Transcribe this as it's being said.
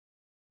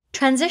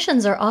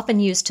Transitions are often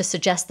used to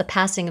suggest the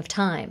passing of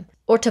time,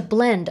 or to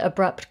blend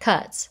abrupt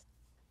cuts.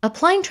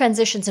 Applying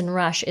transitions in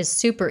Rush is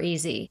super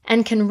easy,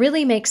 and can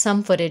really make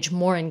some footage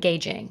more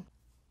engaging.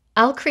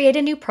 I'll create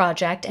a new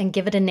project and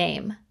give it a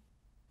name.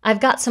 I've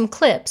got some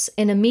clips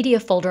in a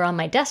media folder on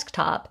my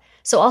desktop,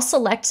 so I'll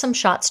select some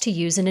shots to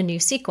use in a new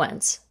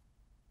sequence.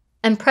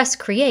 And press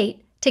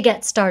Create to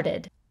get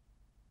started.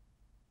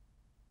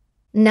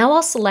 Now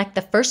I'll select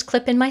the first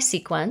clip in my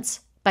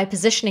sequence by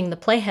positioning the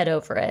playhead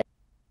over it.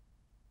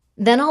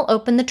 Then I'll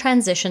open the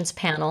Transitions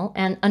panel,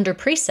 and under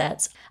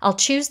Presets, I'll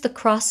choose the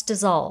Cross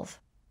Dissolve.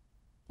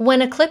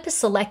 When a clip is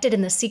selected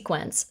in the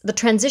sequence, the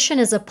transition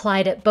is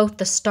applied at both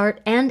the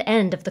start and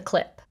end of the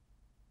clip.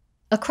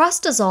 A cross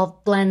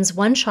dissolve blends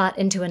one shot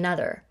into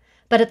another,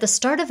 but at the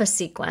start of a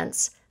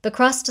sequence, the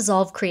cross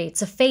dissolve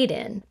creates a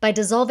fade-in by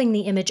dissolving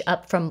the image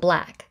up from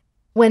black.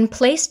 When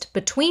placed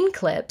between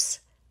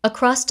clips, a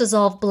cross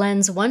dissolve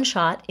blends one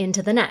shot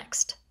into the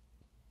next.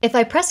 If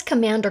I press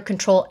Command or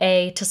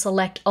Control-A to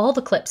select all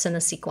the clips in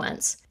the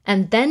sequence,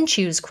 and then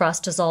choose Cross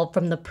Dissolve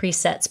from the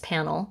Presets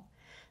panel,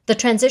 the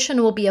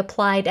transition will be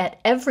applied at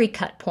every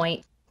cut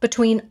point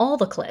between all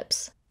the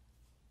clips.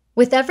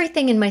 With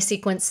everything in my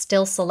sequence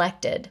still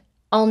selected,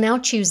 I'll now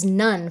choose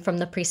None from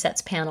the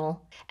Presets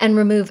panel and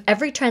remove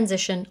every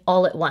transition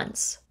all at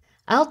once.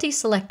 I'll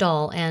deselect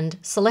all and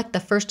select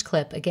the first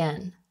clip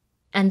again.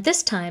 And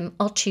this time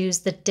I'll choose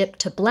the Dip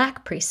to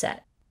Black preset.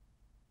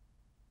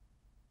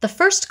 The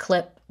first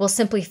clip will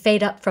simply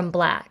fade up from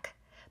black,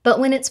 but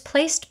when it's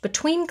placed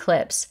between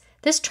clips,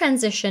 this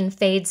transition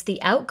fades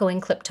the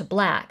outgoing clip to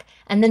black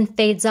and then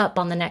fades up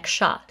on the next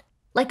shot,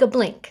 like a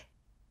blink.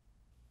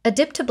 A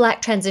dip to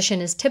black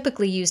transition is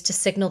typically used to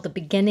signal the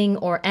beginning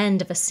or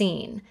end of a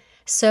scene,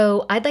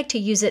 so I'd like to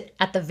use it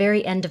at the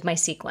very end of my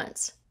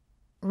sequence.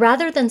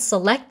 Rather than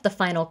select the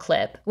final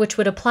clip, which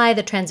would apply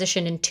the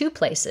transition in two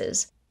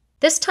places,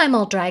 this time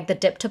I'll drag the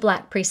Dip to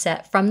Black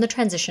preset from the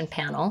Transition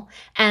panel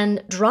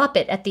and drop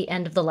it at the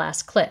end of the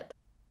last clip.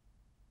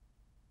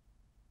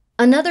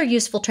 Another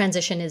useful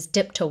transition is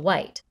Dip to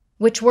White,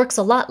 which works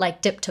a lot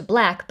like Dip to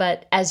Black,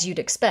 but as you'd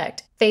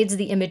expect, fades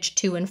the image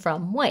to and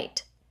from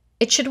white.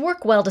 It should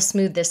work well to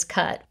smooth this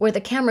cut, where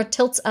the camera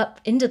tilts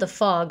up into the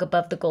fog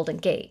above the Golden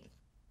Gate.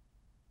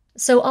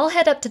 So I'll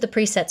head up to the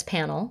Presets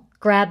panel,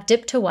 grab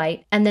Dip to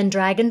White, and then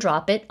drag and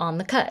drop it on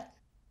the cut.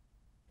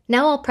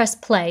 Now I'll press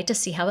play to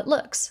see how it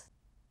looks.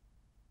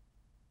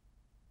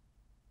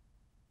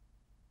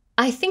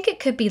 I think it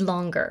could be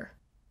longer.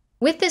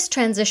 With this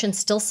transition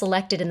still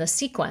selected in the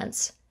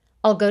sequence,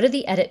 I'll go to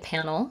the Edit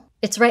panel,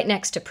 it's right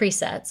next to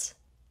Presets,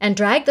 and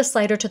drag the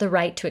slider to the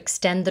right to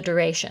extend the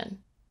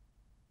duration.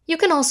 You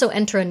can also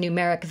enter a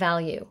numeric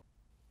value.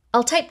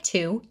 I'll type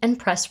 2 and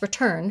press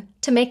Return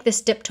to make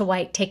this dip to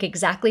white take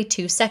exactly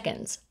 2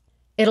 seconds.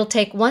 It'll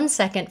take 1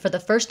 second for the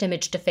first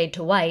image to fade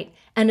to white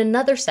and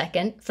another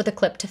second for the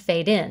clip to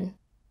fade in.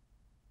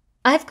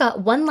 I've got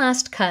one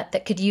last cut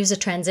that could use a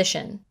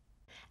transition.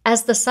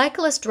 As the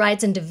cyclist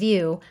rides into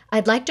view,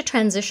 I'd like to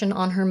transition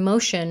on her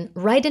motion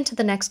right into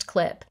the next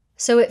clip,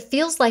 so it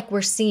feels like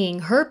we're seeing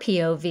her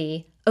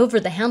POV over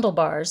the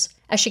handlebars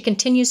as she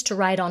continues to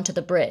ride onto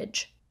the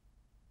bridge.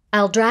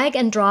 I'll drag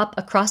and drop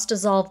a Cross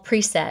Dissolve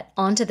preset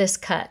onto this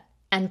cut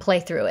and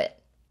play through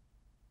it.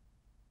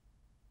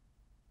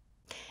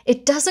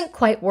 It doesn't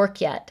quite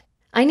work yet.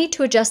 I need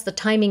to adjust the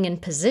timing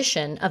and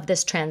position of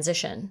this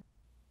transition.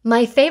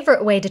 My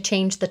favorite way to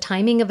change the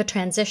timing of a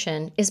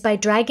transition is by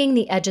dragging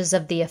the edges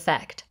of the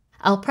effect.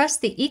 I'll press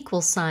the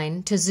equal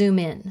sign to zoom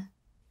in.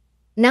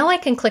 Now I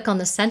can click on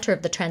the center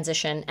of the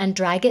transition and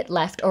drag it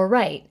left or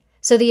right,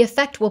 so the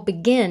effect will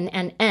begin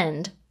and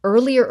end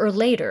earlier or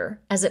later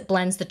as it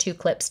blends the two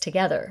clips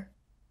together.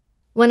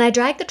 When I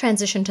drag the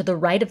transition to the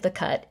right of the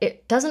cut,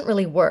 it doesn't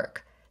really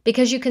work,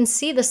 because you can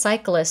see the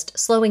cyclist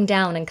slowing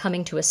down and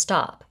coming to a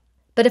stop.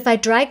 But if I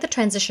drag the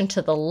transition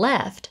to the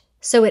left,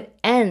 so it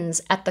ends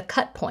at the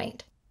cut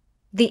point,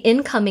 the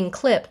incoming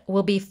clip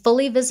will be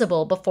fully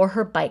visible before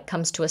her bike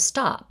comes to a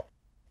stop,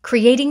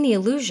 creating the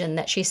illusion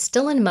that she's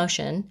still in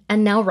motion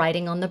and now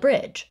riding on the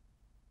bridge.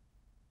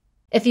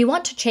 If you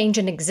want to change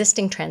an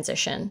existing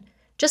transition,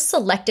 just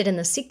select it in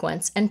the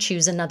sequence and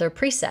choose another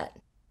preset.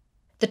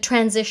 The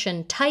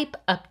transition type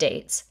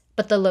updates,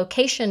 but the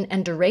location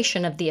and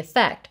duration of the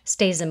effect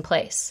stays in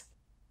place.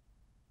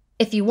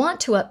 If you want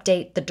to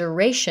update the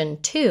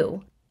duration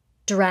too,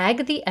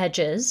 drag the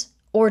edges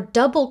or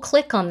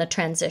double-click on the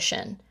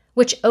transition,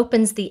 which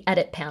opens the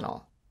Edit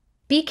panel.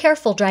 Be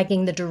careful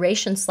dragging the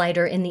duration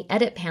slider in the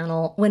Edit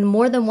panel when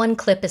more than one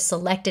clip is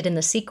selected in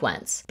the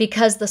sequence,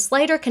 because the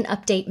slider can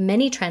update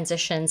many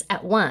transitions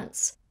at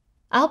once.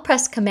 I'll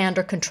press Command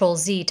or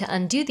Control-Z to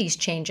undo these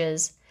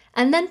changes,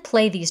 and then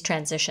play these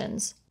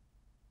transitions.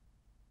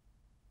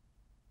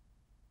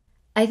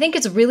 I think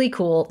it's really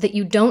cool that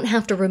you don't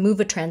have to remove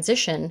a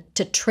transition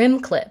to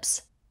trim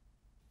clips,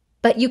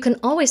 but you can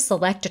always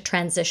select a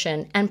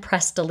transition and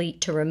press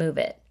Delete to remove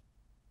it.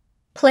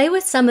 Play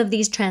with some of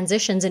these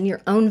transitions in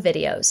your own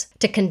videos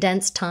to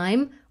condense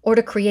time or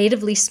to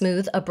creatively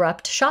smooth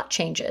abrupt shot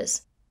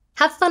changes.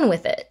 Have fun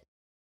with it.